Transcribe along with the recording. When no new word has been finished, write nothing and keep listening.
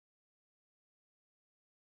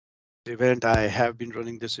Event. I have been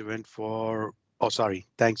running this event for, oh, sorry.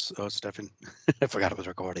 Thanks, Stefan. I forgot I was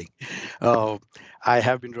recording. Uh, I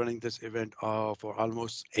have been running this event for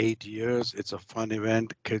almost 8 years. It's a fun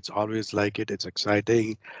event. Kids always like it. It's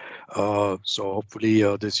exciting. So hopefully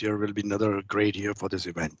this year will be another great year for this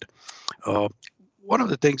event. Uh, One of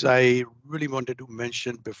the things I really wanted to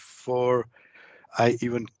mention before I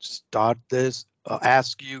even start this,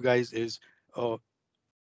 ask you guys is, uh,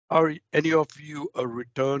 are any of you a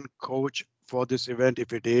return coach for this event?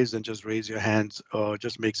 If it is, then just raise your hands.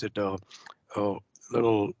 Just makes it a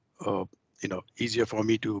little, uh, easier for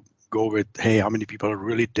me to go with, hey, how many people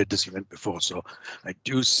really did this event before? So I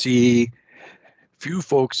do see few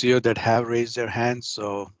folks here that have raised their hands.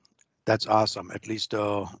 So that's awesome. At least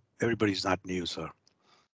everybody's not new, so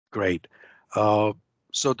great. Uh,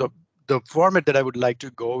 so the format that I would like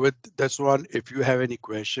to go with this one, if you have any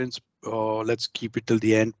questions, let's keep it till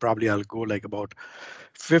the end. Probably I'll go like about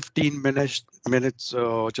 15 minutes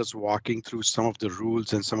just walking through some of the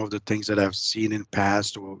rules and some of the things that I've seen in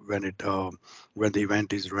past when the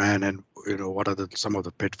event is ran, and what are some of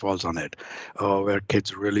the pitfalls on it, where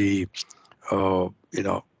kids really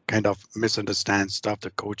kind of misunderstand stuff the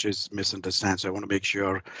coaches misunderstand. So I want to make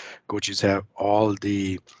sure coaches have all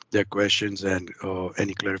their questions and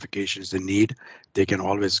any clarifications they need. They can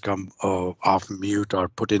always come off mute or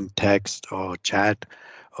put in text or chat.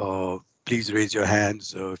 Uh, Please raise your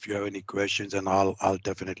hands if you have any questions, and I'll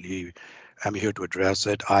definitely, I'm here to address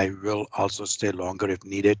it. I will also stay longer if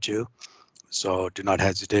needed to, so do not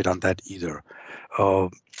hesitate on that either.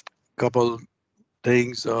 Couple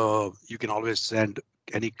things, you can always send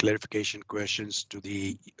any clarification questions to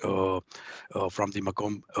the from the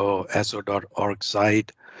Macomb so.org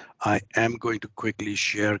site. I am going to quickly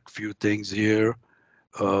share a few things here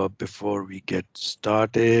before we get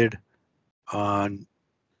started. On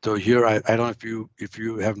so here, I don't know if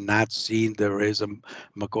you have not seen, there is a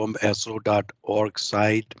Macomb so.org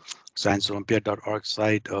site, scienceolympiad.org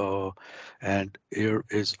site, and here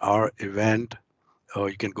is our event.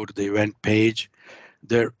 You can go to the event page.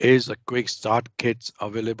 There is a quick start kits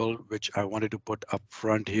available, which I wanted to put up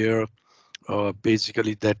front here.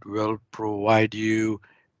 Basically, that will provide you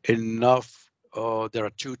enough. There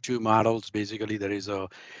are two models. Basically, there is a,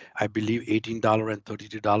 I believe, $18 and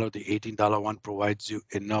 $32. The $18 one provides you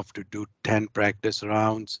enough to do 10 practice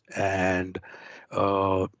rounds, and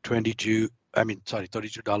 22. I mean, sorry,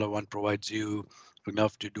 $32 one provides you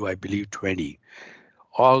enough to do, I believe, 20.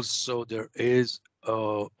 Also, there is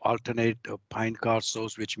alternate pine car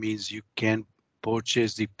source, which means you can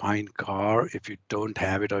purchase the pine car if you don't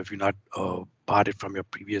have it, or if you're not bought it from your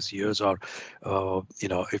previous years, or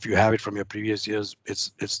if you have it from your previous years,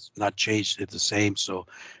 it's not changed, it's the same. So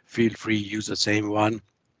feel free, use the same one.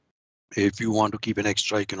 If you want to keep an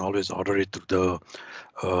extra, you can always order it uh,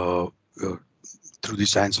 uh, through the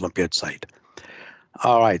Science Olympiad site.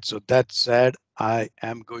 All right, so that said, I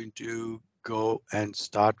am going to go and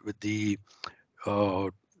start with the give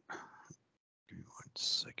me 1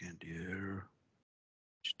 second here.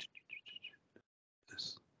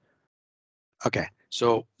 This. Okay,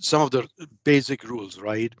 so some of the basic rules,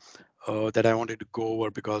 right, that I wanted to go over,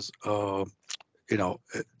 because the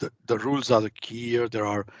rules are the key here. There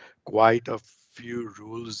are quite a few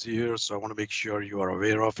rules here, so I want to make sure you are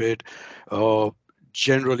aware of it. Uh,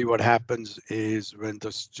 Generally, what happens is when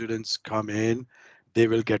the students come in, they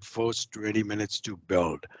will get first 20 minutes to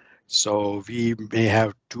build. So we may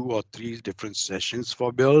have 2 or 3 different sessions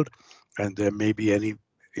for build, and there may be any,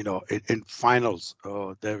 in finals,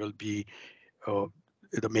 there will be uh,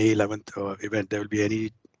 the May 11th event, there will be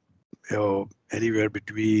anywhere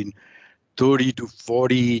between 30 to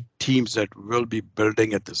 40 teams that will be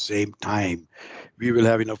building at the same time. We will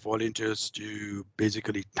have enough volunteers to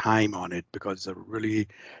basically time on it, because really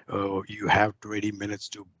you have 20 minutes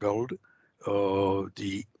to build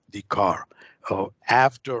the car.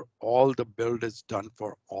 After all the build is done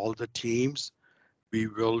for all the teams, we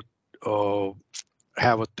will uh,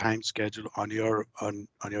 have a time schedule on your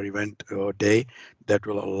event day that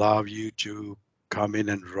will allow you to come in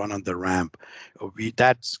and run on the ramp. We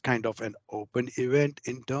That's kind of an open event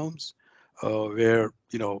in terms where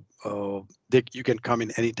you can come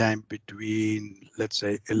in anytime between, let's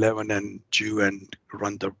say, 11 and 2 and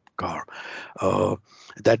run the car. Uh,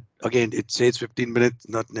 that again, it says 15 minutes,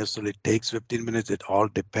 not necessarily takes 15 minutes. It all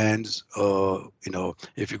depends,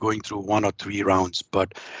 if you're going through 1 or 3 rounds,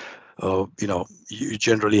 but you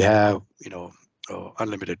generally have,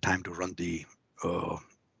 unlimited time to run the, uh,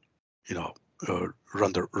 you know,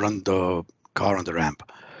 run the car on the ramp.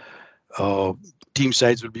 Uh, Team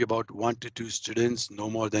size will be about 1 to 2 students, no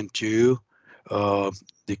more than 2. Uh,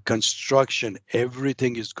 the construction,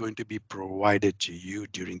 everything is going to be provided to you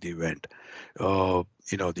during the event.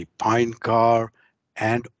 The pine car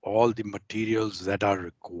and all the materials that are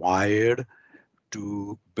required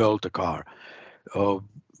to build the car. Uh,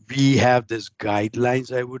 we have this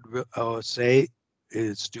guidelines, I would say,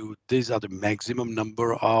 is to these are the maximum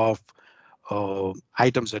number of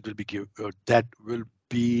items that will be that will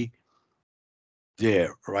be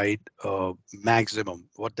there, right? Maximum.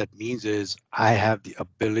 What that means is I have the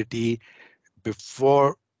ability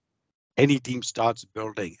before any team starts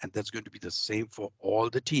building, and that's going to be the same for all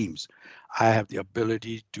the teams. I have the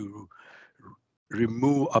ability to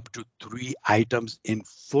remove up to 3 items in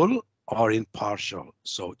full or in partial.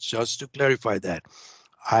 So just to clarify that,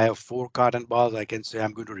 I have 4 cotton balls. I can say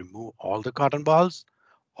I'm going to remove all the cotton balls,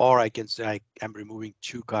 or I can say I am removing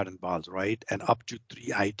 2 cotton balls, right? And up to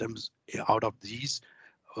 3 items out of these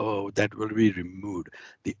that will be removed.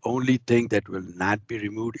 The only thing that will not be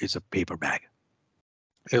removed is a paper bag.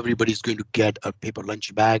 Everybody's going to get a paper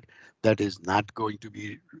lunch bag that is not going to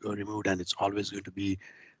be removed, and it's always going to be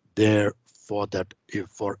there for that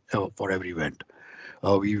for every event.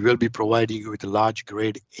 We will be providing you with large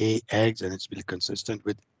grade A eggs, and it's been consistent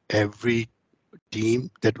with every team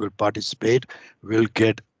that will participate will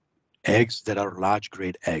get eggs that are large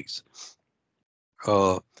grade eggs.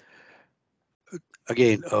 Uh,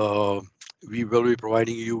 Again, we will be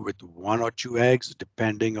providing you with 1 or 2 eggs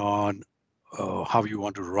depending on how you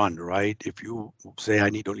want to run, right? If you say I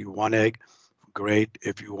need only 1 egg, great.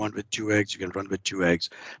 If you want with 2 eggs, you can run with 2 eggs.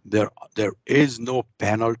 There is no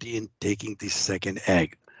penalty in taking the second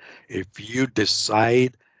egg. If you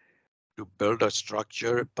decide to build a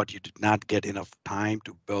structure, but you did not get enough time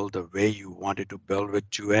to build the way you wanted to build with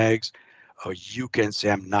 2 eggs, you can say,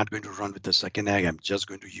 I'm not going to run with the second egg. I'm just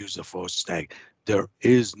going to use the first egg. There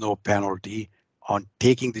is no penalty on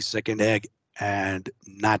taking the second egg and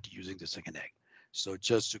not using the second egg. So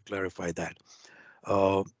just to clarify that.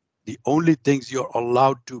 Uh, the only things you're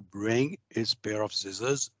allowed to bring is pair of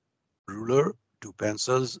scissors, ruler, 2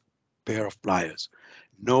 pencils, pair of pliers.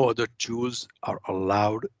 No other tools are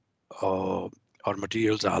allowed or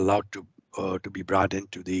materials are allowed to be brought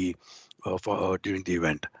into the for during the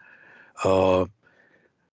event. Uh,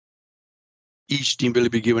 each team will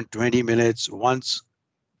be given 20 minutes. Once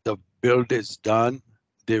the build is done,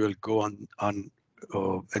 they will go and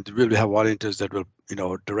we will have volunteers that will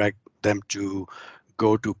direct them to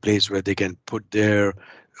go to place where they can put their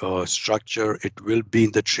structure. It will be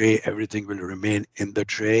in the tray. Everything will remain in the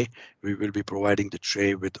tray. We will be providing the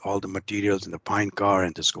tray with all the materials in the pine car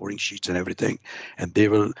and the scoring sheets and everything. And they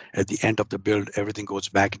will, at the end of the build, everything goes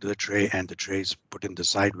back into the tray, and the tray is put in the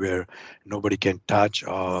side where nobody can touch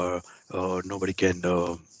or nobody can,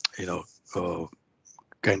 you know, uh,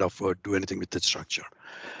 kind of do anything with the structure.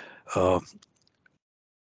 Uh,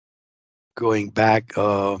 Going back,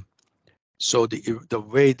 so the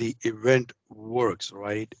way the event works,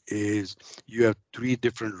 right, is you have 3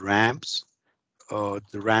 different ramps. The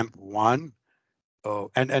ramp 1,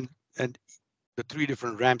 and the 3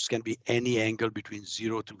 different ramps can be any angle between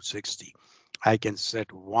 0 to 60. I can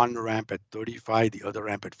set one ramp at 35, the other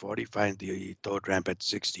ramp at 45, and the third ramp at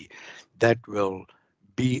 60. That will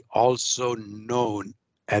be also known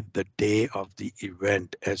at the day of the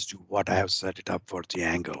event as to what I have set it up for the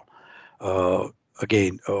angle. Uh,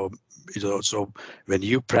 Again, so when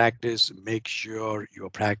you practice, make sure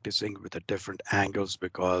you're practicing with the different angles,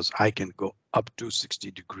 because I can go up to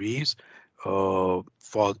 60 degrees for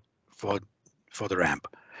for the ramp.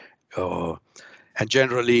 Uh, and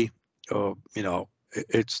generally,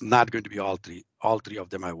 it's not going to be all three. All three of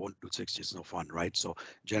them I won't do 60. It's no fun, right? So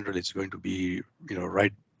generally, it's going to be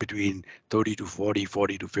right between 30 to 40,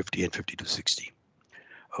 40 to 50, and 50 to 60.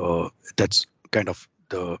 That's kind of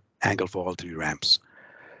the angle for all 3 ramps.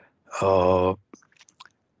 Uh,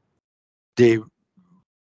 they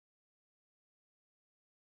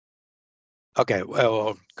Okay,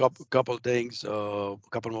 well, couple things,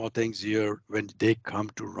 couple more things here. When they come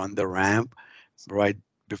to run the ramp, right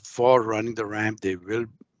before running the ramp, they will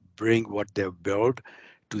bring what they've built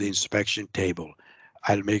to the inspection table.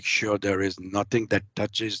 I'll make sure there is nothing that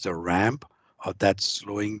touches the ramp or that's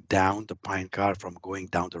slowing down the pine car from going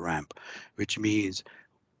down the ramp, which means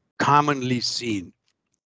commonly seen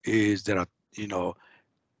is there are,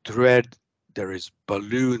 thread, there is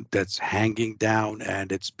balloon that's hanging down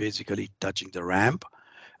and it's basically touching the ramp.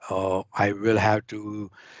 I will have to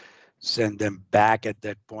send them back at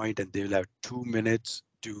that point, and they will have 2 minutes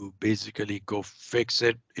to basically go fix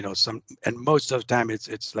it. And most of the time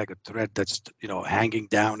it's like a thread that's hanging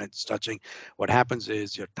down and it's touching. What happens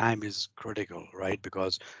is your time is critical, right?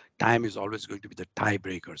 Because time is always going to be the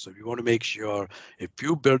tiebreaker. So you want to make sure if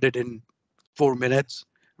you build it in 4 minutes,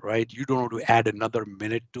 right, you don't want to add another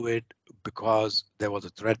minute to it because there was a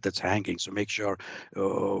thread that's hanging. So make sure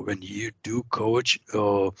when you do coach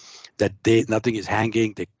that nothing is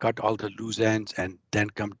hanging. They cut all the loose ends and then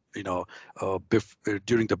come,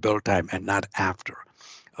 during the build time and not after.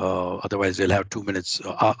 Otherwise, they'll have 2 minutes,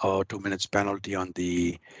 2 minutes penalty on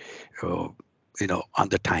the, on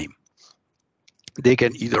the time. They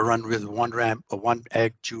can either run with one ramp or one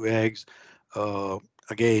egg, two eggs.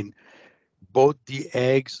 Again, both the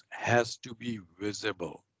eggs has to be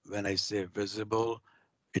visible. When I say visible,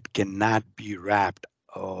 it cannot be wrapped.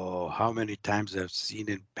 How many times I've seen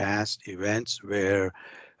in past events where,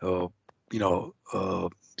 uh, you know, uh,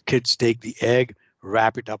 kids take the egg,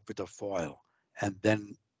 wrap it up with a foil, and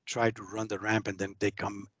then try to run the ramp, and then they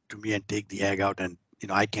come to me and take the egg out, and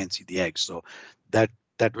I can't see the egg. So that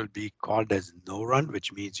that will be called as no run,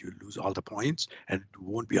 which means you lose all the points and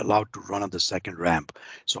won't be allowed to run on the second ramp.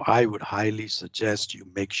 So I would highly suggest you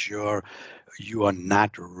make sure you are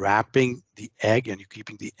not wrapping the egg and you're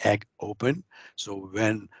keeping the egg open. So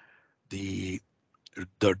when the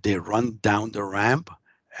they run down the ramp,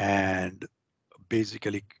 and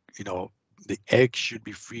basically, the egg should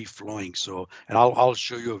be free flowing. So, and I'll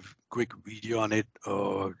show you a quick video on it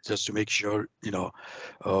just to make sure you're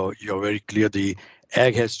very clear. The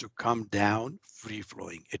egg has to come down free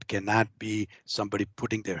flowing. It cannot be somebody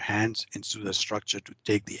putting their hands into the structure to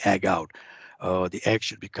take the egg out. The egg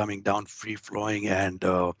should be coming down free flowing, and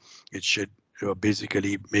it should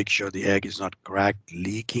basically make sure the egg is not cracked,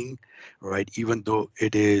 leaking, right? Even though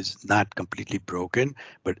it is not completely broken,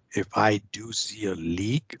 but if I do see a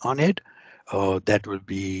leak on it, that will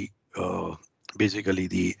be basically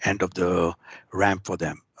the end of the ramp for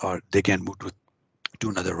them, or they can move to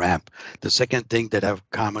another ramp. The second thing that I've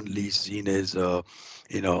commonly seen is,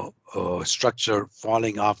 structure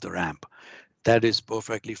falling off the ramp. That is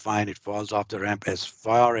perfectly fine. It falls off the ramp as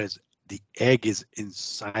far as the egg is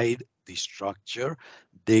inside the structure.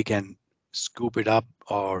 They can scoop it up,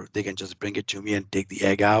 or they can just bring it to me and take the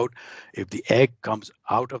egg out. If the egg comes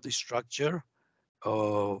out of the structure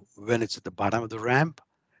when it's at the bottom of the ramp,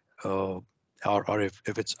 or if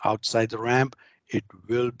it's outside the ramp, it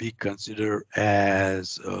will be considered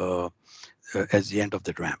as the end of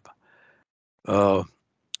the ramp. Uh,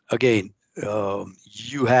 Again,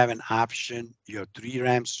 you have an option. You have 3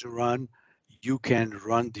 ramps to run. You can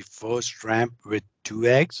run the first ramp with 2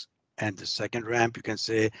 eggs, and the second ramp you can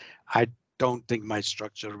say, I don't think my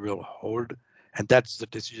structure will hold. And that's the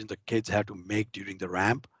decision the kids have to make during the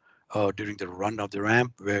ramp, during the run of the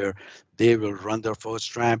ramp, where they will run their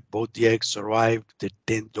first ramp. Both the eggs survived.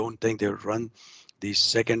 They don't think they'll run the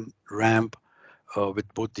second ramp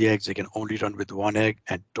with both the eggs. They can only run with 1 egg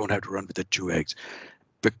and don't have to run with the 2 eggs,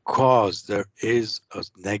 because there is a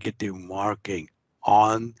negative marking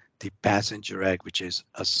on the passenger egg, which is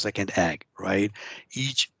a second egg, right?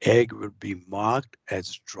 Each egg will be marked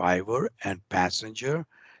as driver and passenger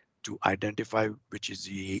to identify which is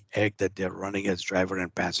the egg that they're running as driver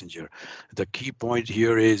and passenger. The key point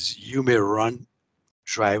here is you may run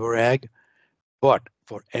driver egg, but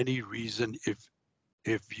for any reason,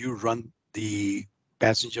 if you run the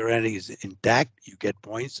passenger ending is intact, you get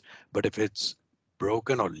points. But if it's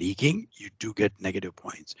broken or leaking, you do get negative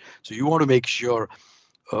points. So you want to make sure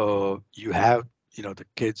you have, the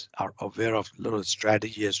kids are aware of little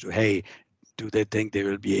strategy as to, hey, do they think they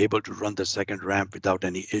will be able to run the second ramp without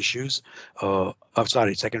any issues?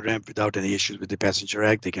 Second ramp without any issues with the passenger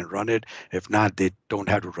egg, they can run it. If not, they don't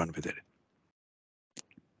have to run with it.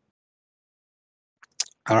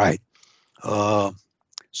 All right.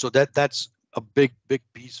 So that's a big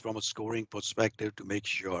piece from a scoring perspective, to make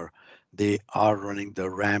sure they are running the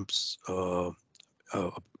ramps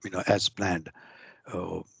as planned.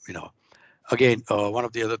 Again, one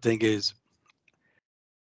of the other thing is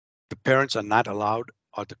the parents are not allowed,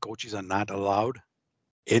 or the coaches are not allowed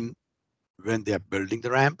in when they are building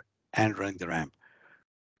the ramp and running the ramp.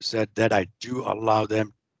 Said that I do allow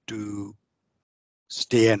them to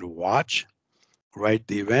stay and watch, right,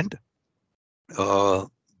 the event,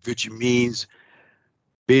 which means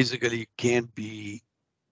basically can't be,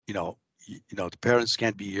 the parents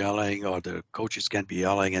can't be yelling, or the coaches can't be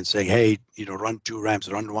yelling and saying, hey, run 2 ramps,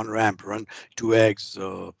 run 1 ramp, run 2 eggs,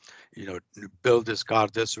 build this car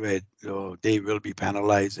this way. They will be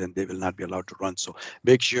penalized and they will not be allowed to run. So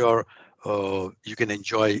make sure you can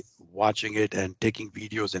enjoy watching it and taking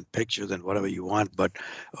videos and pictures and whatever you want, but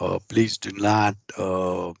please do not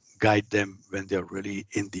guide them when they're really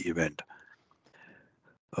in the event.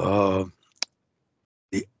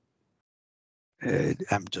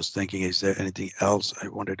 I'm just thinking, is there anything else I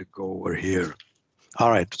wanted to go over here? All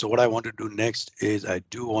right, so what I want to do next is I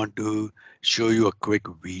do want to show you a quick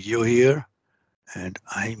video here, and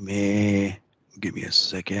I may, give me a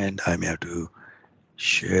second, I may have to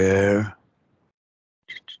share.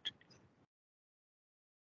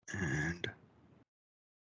 And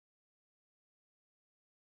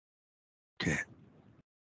okay.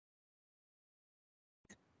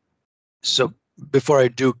 So before I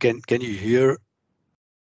do, can you hear?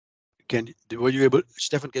 Were you able,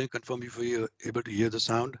 Stefan, can you confirm if you were able to hear the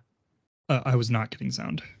sound? I was not getting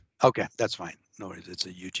sound. Okay, that's fine. No worries. It's a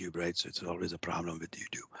YouTube, right? So it's always a problem with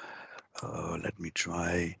YouTube. Let me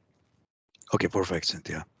try. Okay, perfect,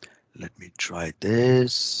 Cynthia. Let me try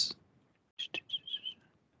this.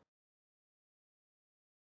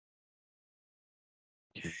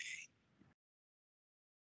 Okay.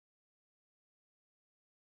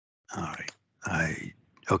 All right.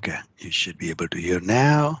 Okay, you should be able to hear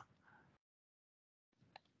now.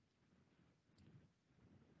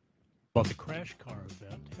 About the crash car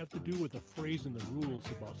event have to do with a phrase in the rules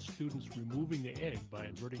about students removing the egg by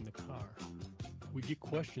inverting the car. We get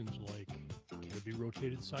questions like, can it be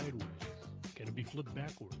rotated sideways? Can it be flipped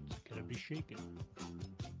backwards? Can it be shaken?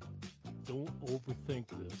 Don't overthink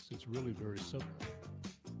this. It's really very simple.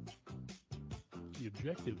 The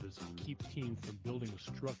objective is to keep teams from building a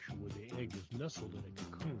structure where the egg is nestled in a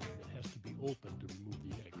cocoon that has to be opened to remove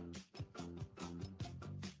the egg.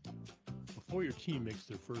 Before your team makes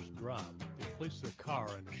their first drop, they place their car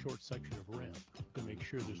on a short section of ramp to make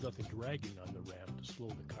sure there's nothing dragging on the ramp to slow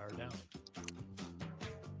the car down.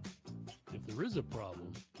 If there is a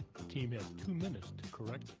problem, the team has 2 minutes to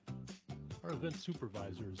correct it. Our event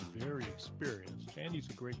supervisor is very experienced and he's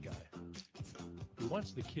a great guy. He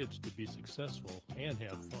wants the kids to be successful and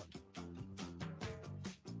have fun.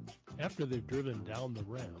 After they've driven down the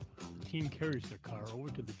ramp, the team carries their car over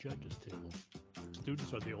to the judges' table.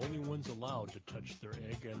 Students are the only ones allowed to touch their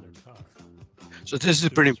egg and their car. So this is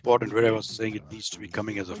pretty important where I was saying it needs to be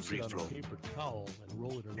coming as a free flow.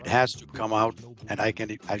 It has to come out and I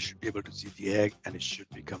should be able to see the egg and it should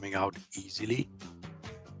be coming out easily.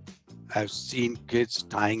 I've seen kids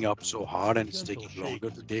tying up so hard and it's taking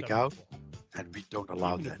longer to take out, and we don't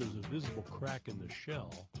allow that. There's a visible crack in the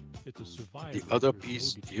shell. It's a survivor. The other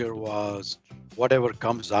piece here was whatever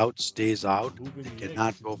comes out stays out. They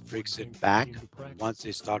cannot go fix it back once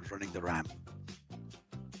they start running the ramp.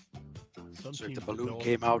 So if the balloon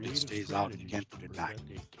came out, it stays out. You can't put it back.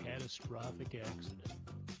 A catastrophic accident.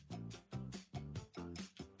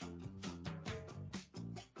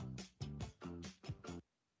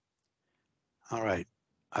 All right.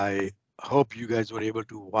 I hope you guys were able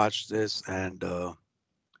to watch this and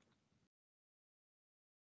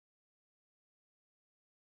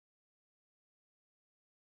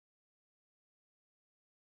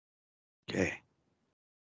okay.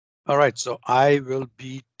 All right, so I will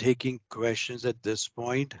be taking questions at this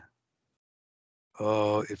point.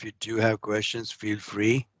 If you do have questions, feel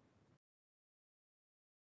free.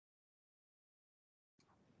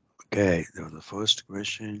 Okay, that was the first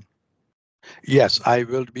question. Yes, I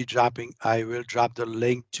will drop the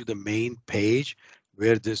link to the main page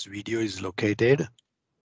where this video is located.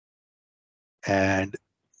 And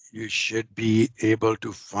you should be able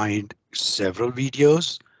to find several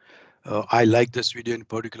videos. I like this video in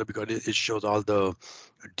particular because it shows all the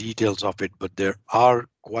details of it, but there are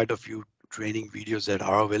quite a few training videos that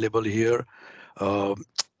are available here.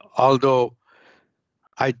 Although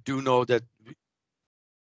I do know that,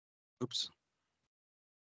 oops.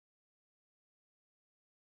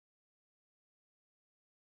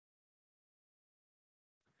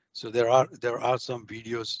 So there are some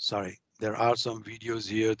videos, sorry, there are some videos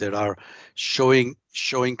here that are showing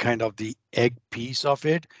kind of the egg piece of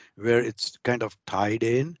it where it's kind of tied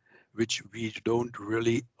in, which we don't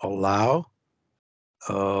really allow.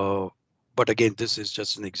 But again, this is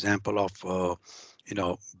just an example of,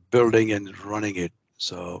 building and running it.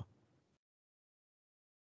 So,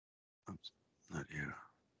 oops, not here.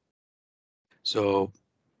 So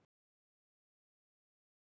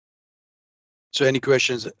any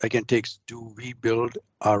questions I can take? Do we build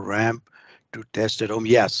a ramp to test at home?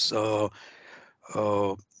 Yes.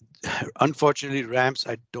 Unfortunately, ramps,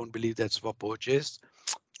 I don't believe that's for purchase.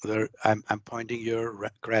 I'm pointing your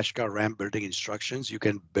crash car ramp building instructions. You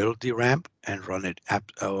can build the ramp and run it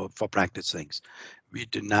for practice things. We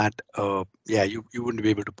do not, yeah, you wouldn't be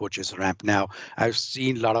able to purchase a ramp. Now, I've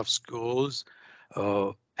seen a lot of schools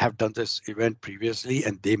have done this event previously,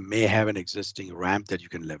 and they may have an existing ramp that you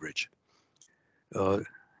can leverage.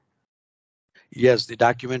 Yes, the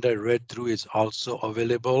document I read through is also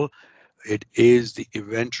available. It is the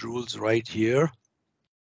event rules right here.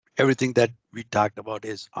 Everything that we talked about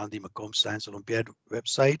is on the Macomb Science Olympiad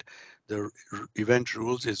website. The event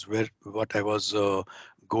rules is what I was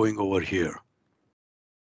going over here.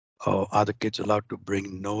 Are the kids allowed to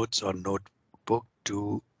bring notes or notebook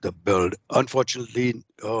to the build? Unfortunately,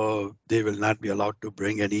 they will not be allowed to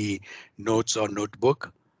bring any notes or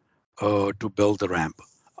notebook to build the ramp.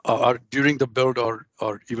 Or during the build, or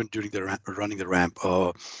even during the running the ramp.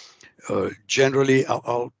 Generally,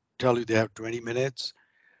 I'll tell you they have 20 minutes.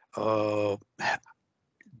 Uh,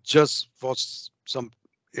 just for some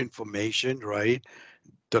information, right?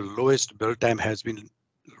 The lowest build time has been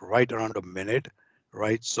right around a minute,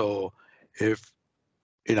 right? So if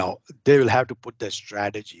they will have to put their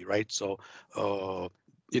strategy, right? So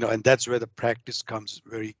and that's where the practice comes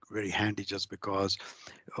very, very handy, just because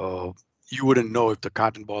uh, you wouldn't know if the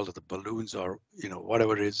cotton balls or the balloons or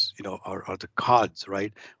whatever it is, are the cards,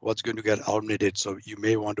 right? What's going to get eliminated. So you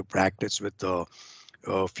may want to practice with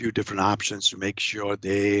a few different options to make sure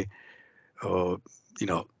they uh, you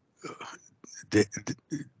know uh, they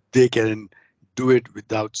they can do it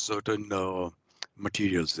without certain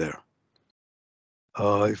materials there.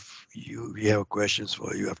 If we have questions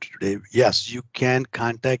for you after today, yes, you can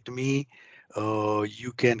contact me.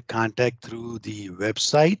 You can contact through the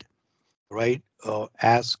website, right?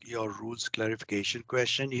 Ask your rules clarification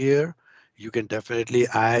question here. You can definitely,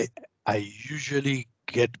 I usually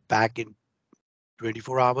get back in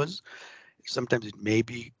 24 hours. Sometimes it may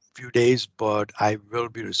be few days, but I will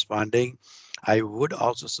be responding. I would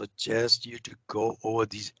also suggest you to go over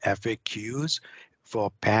these FAQs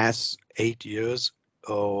for past 8 years.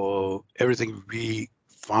 Everything we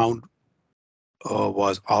found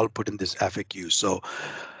was all put in this FAQ. So,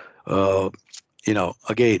 uh,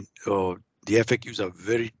 again, the FAQs are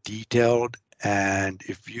very detailed. And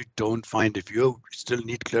if you still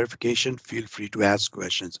need clarification, feel free to ask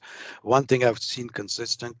questions. One thing I've seen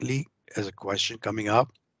consistently as a question coming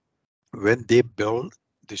up, when they build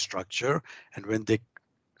the structure and when they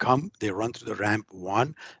run through the ramp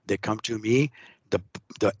one, they come to me,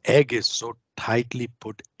 the egg is so tightly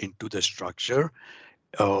put into the structure.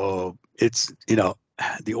 It's,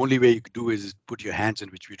 the only way you could do is put your hands in,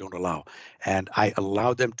 which we don't allow. And I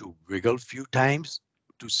allow them to wiggle a few times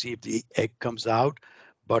to see if the egg comes out,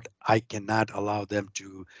 but I cannot allow them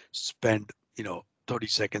to spend, 30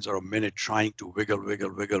 seconds or a minute trying to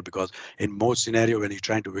wiggle, because in most scenario, when you're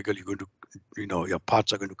trying to wiggle, you're going to, your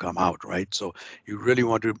parts are going to come out, right? So you really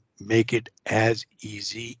want to make it as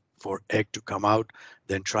easy for egg to come out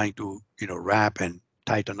than trying to, wrap and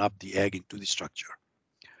tighten up the egg into the structure.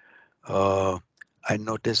 I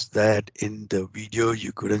noticed that in the video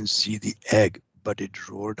you couldn't see the egg, but it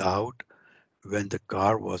rolled out when the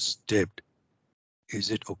car was tipped. Is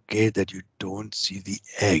it okay that you don't see the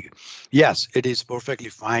egg? Yes, it is perfectly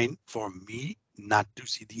fine for me not to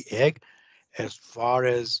see the egg, as far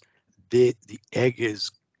as the egg is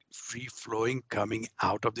free flowing coming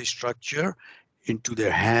out of the structure into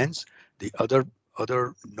their hands. The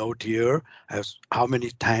other note here, as how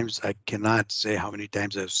many times, I cannot say how many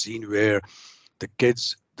times I've seen where the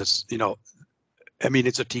kids, I mean,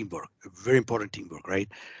 it's a teamwork, a very important teamwork, right?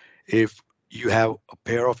 If you have a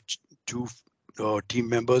pair of two team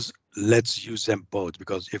members, let's use them both,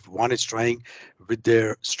 because if one is trying with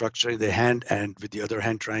their structure in their hand and with the other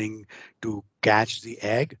hand trying to catch the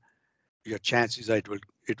egg, your chances are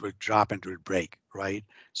it will drop and it will break, right?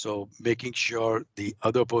 So making sure the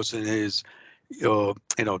other person is, you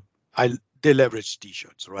know, I they leverage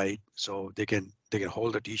t-shirts, right? So they can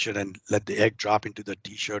hold the t-shirt and let the egg drop into the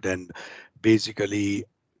t-shirt, and basically,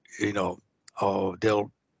 you know,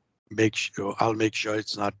 they'll I'll make sure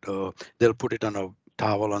it's not, they'll put it on a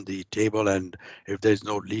towel on the table, and if there's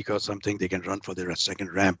no leak or something, they can run for their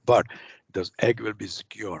second ramp, but the egg will be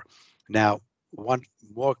secure. Now, one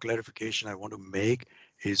more clarification I want to make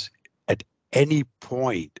is, at any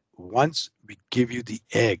point, once we give you the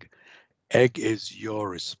egg is your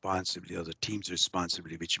responsibility or the team's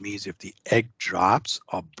responsibility, which means if the egg drops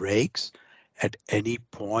or breaks at any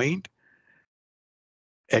point,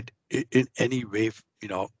 in any way,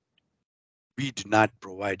 we do not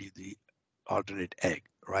provide you the alternate egg,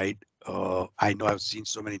 right? I know I've seen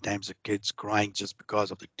so many times the kids crying just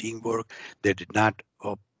because of the teamwork. They did not,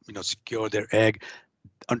 secure their egg.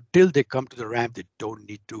 Until they come to the ramp, they don't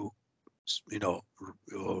need to, you know,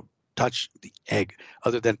 touch the egg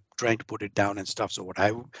other than trying to put it down and stuff. So what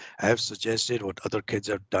I have suggested, what other kids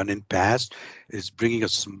have done in past, is bringing a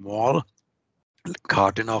small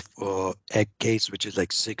carton of egg case, which is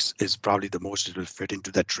like 6, is probably the most it will fit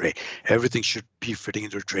into that tray. Everything should be fitting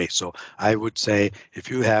into a tray. So I would say if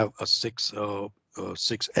you have a 6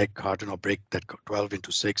 6 egg carton or break that 12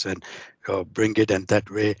 into 6 and bring it, and that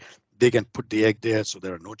way they can put the egg there so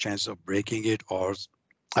there are no chance of breaking it. Or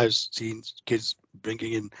I've seen kids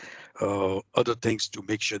bringing in other things to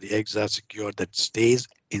make sure the eggs are secure that stays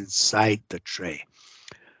inside the tray.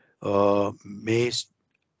 Uh, may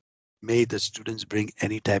May the students bring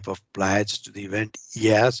any type of pliers to the event?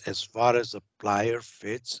 Yes, as far as the plier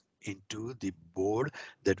fits into the board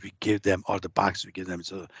that we give them or the box we give them.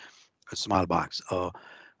 It's a small box.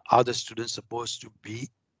 Are the students supposed to be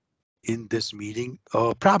in this meeting?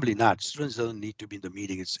 Probably not. Students don't need to be in the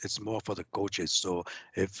meeting. It's more for the coaches. So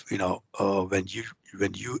if you know when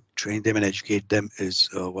you train them and educate them is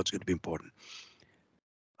what's going to be important.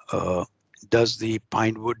 Uh, does the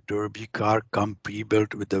Pinewood Derby car come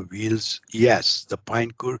pre-built with the wheels? Yes, the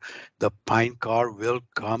Pine car will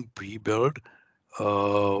come pre-built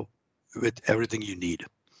with everything you need.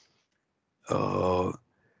 Uh,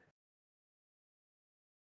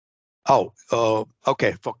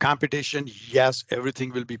 okay. For competition, yes,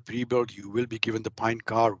 everything will be pre-built. You will be given the Pine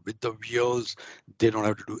car with the wheels. They don't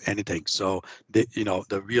have to do anything. So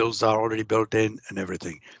the wheels are already built in and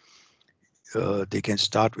everything. They can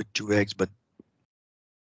start with 2 eggs, but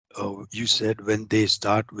you said when they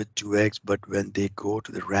start with 2 eggs, but when they go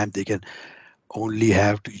to the ramp, they can only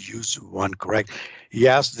have to use 1, correct?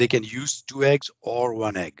 Yes, they can use 2 eggs or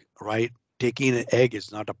 1 egg, right? Taking an egg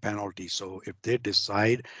is not a penalty. So if they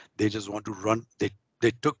decide they just want to run,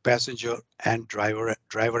 they took passenger and driver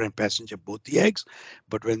and passenger both the eggs,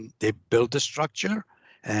 but when they built the structure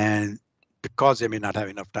and because they may not have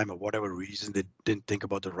enough time or whatever reason they didn't think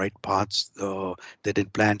about the right parts, they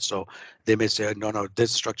didn't plan, so they may say no,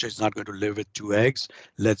 this structure is not going to live with 2 eggs,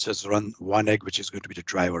 let's just run 1 egg, which is going to be the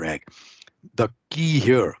driver egg. The key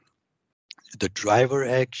here, the driver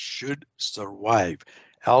egg should survive,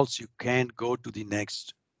 else you can't go to the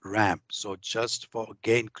next ramp. So just for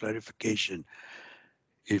again clarification,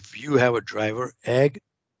 if you have a driver egg,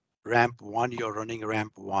 ramp 1, you're running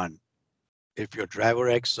ramp 1. If your driver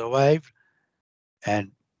egg survived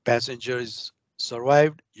and passengers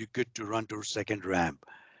survived, you're good to run to second ramp.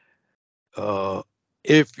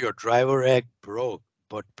 If your driver egg broke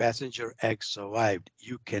but passenger egg survived,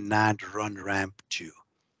 you cannot run ramp 2.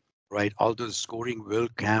 Right? Although the scoring will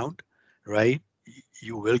count, right?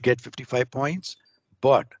 You will get 55 points,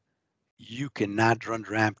 but you cannot run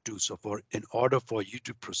ramp 2. So in order for you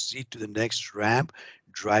to proceed to the next ramp,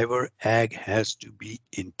 driver egg has to be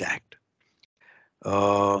intact.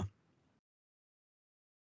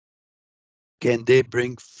 Can they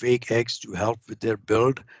bring fake eggs to help with their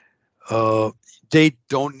build? They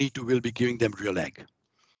don't need to. We'll be giving them real egg.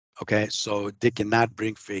 Okay, so they cannot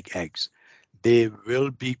bring fake eggs. They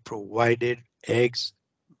will be provided eggs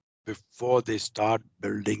before they start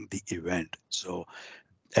building the event. So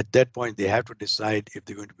at that point, they have to decide if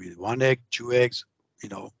they're going to be 1 egg, 2 eggs,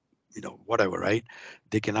 whatever, right?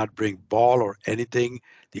 They cannot bring ball or anything.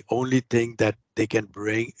 The only thing that they can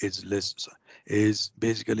bring is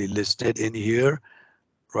basically listed in here,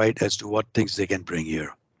 right? As to what things they can bring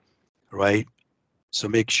here, right? So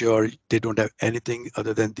make sure they don't have anything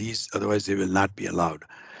other than these, otherwise they will not be allowed.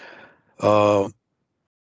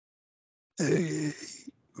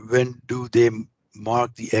 When do they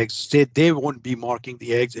mark the eggs? They won't be marking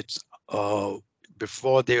the eggs. It's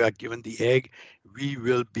before they are given the egg, we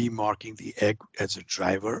will be marking the egg as a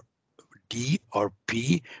driver, D or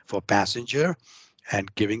P for passenger,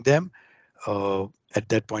 and giving them. At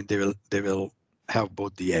that point, they will have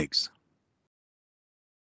both the eggs.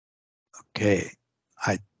 Okay,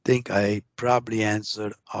 I think I probably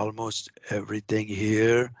answered almost everything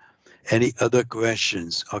here. Any other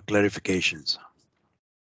questions or clarifications?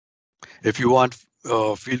 If you want,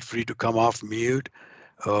 feel free to come off mute.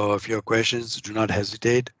 If you have questions, do not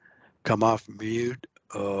hesitate. Come off mute.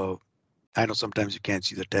 I know sometimes you can't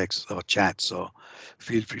see the text or chat, so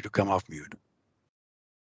feel free to come off mute.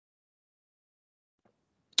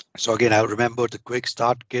 So again, I remember the quick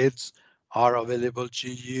start kits are available to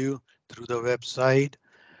you through the website.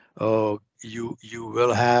 You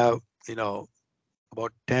will have,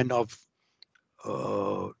 about 10 of,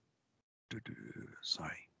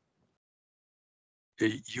 sorry.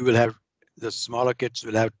 You will have the smaller kits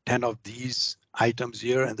will have 10 of these items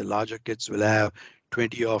here, and the larger kits will have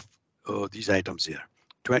 20 of these items here.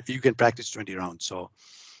 20, you can practice 20 rounds. So,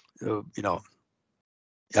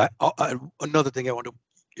 yeah. Another thing I want to,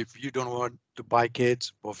 if you don't want to buy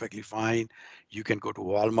kits, perfectly fine. You can go to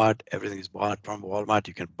Walmart. Everything is bought from Walmart.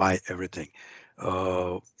 You can buy everything.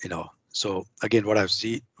 So again,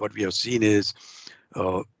 what we have seen is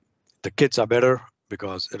the kits are better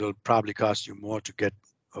because it'll probably cost you more to get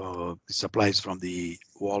the supplies from the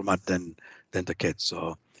Walmart than than the kids.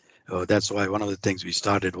 So that's why one of the things we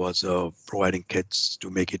started was providing kits to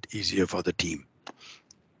make it easier for the team.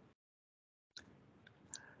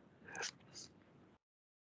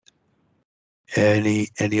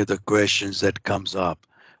 Any other questions that comes up?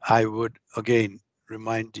 I would again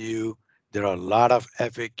remind you there are a lot of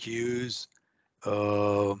FAQs.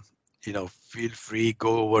 Feel free,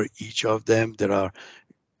 go over each of them. There are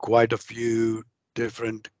quite a few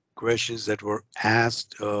different questions that were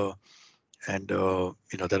asked, and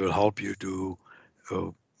that will help you to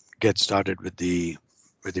get started with the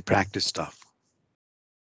practice stuff.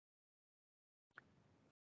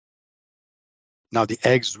 Now the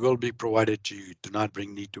eggs will be provided to you. Do not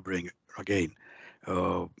need to bring again.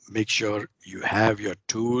 Make sure you have your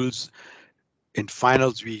tools. In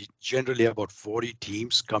finals, we generally have about 40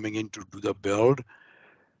 teams coming in to do the build.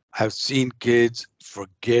 I've seen kids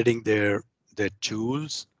forgetting their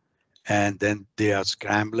tools, and then they are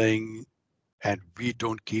scrambling, and we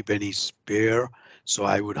don't keep any spare. So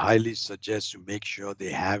I would highly suggest to make sure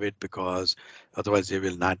they have it, because otherwise they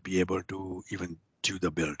will not be able to even do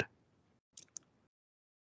the build.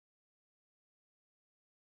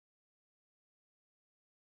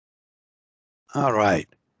 All right.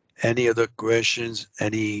 Any other questions?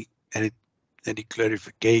 Any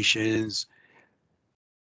clarifications?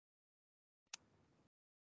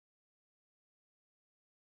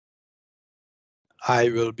 I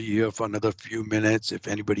will be here for another few minutes. If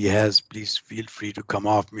anybody has, please feel free to come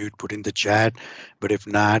off mute, put in the chat. But if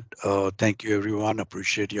not, thank you everyone.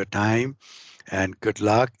 Appreciate your time and good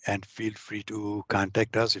luck. And feel free to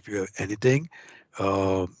contact us if you have anything.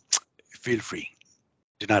 Feel free.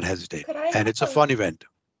 Do not hesitate. And it's a fun event.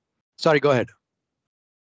 Sorry, go ahead.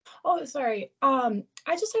 Oh, sorry. I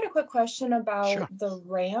just had a quick question about the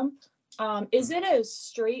ramp. Is it a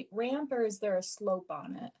straight ramp or is there a slope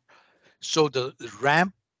on it? So the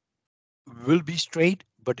ramp will be straight,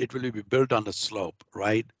 but it will be built on a slope,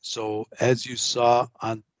 right? So as you saw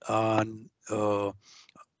on on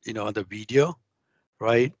the video,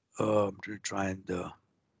 right? To try and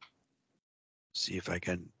see if I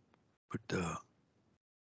can put the.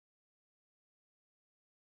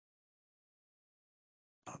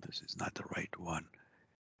 Oh, this is not the right one.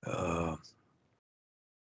 I'm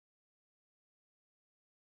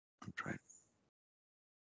trying.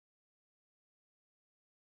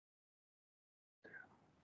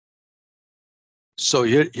 So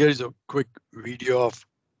here's a quick video of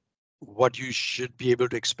what you should be able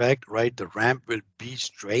to expect, right? The ramp will be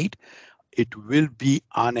straight. It will be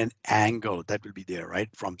on an angle that will be there, right?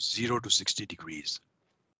 From 0 to 60 degrees.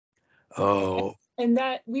 And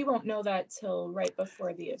that we won't know that till right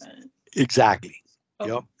before the event. Exactly.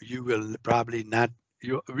 Okay. Yep. You will probably not.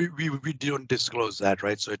 We don't disclose that,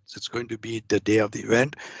 right? So it's going to be the day of the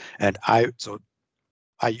event, and I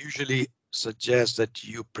usually suggest that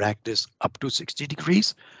you practice up to 60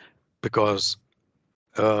 degrees, because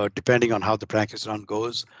depending on how the practice run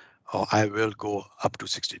goes, I will go up to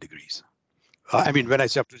 60 degrees. I mean, when I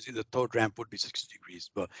say up to, the third ramp would be 60 degrees,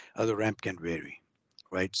 but other ramp can vary,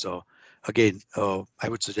 right? So again, I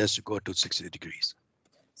would suggest to go to 60 degrees.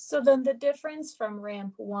 So then the difference from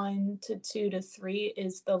ramp 1 to 2 to 3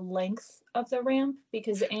 is the length of the ramp,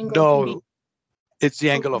 because the angle can be. It's the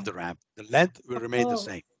angle of the ramp. The length will remain the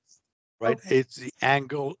same, right? Okay. It's the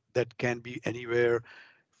angle that can be anywhere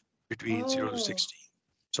between 0 to 60.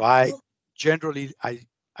 So I generally, I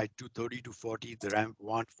do 30 to 40, the ramp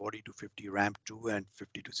 1, 40 to 50 ramp 2, and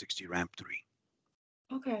 50 to 60 ramp 3.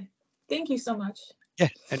 Okay. Thank you so much. Yeah,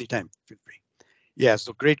 anytime, feel free. Yeah,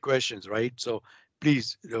 so great questions, right? So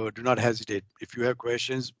please do not hesitate. If you have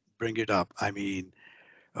questions, bring it up. I mean,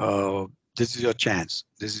 this is your chance.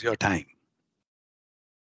 This is your time.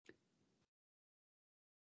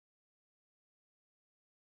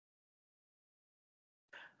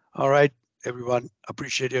 All right, everyone,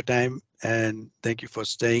 appreciate your time and thank you for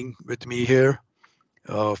staying with me here.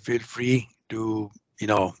 Feel free to,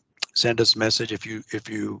 send us a message if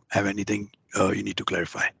you have anything you need to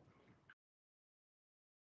clarify.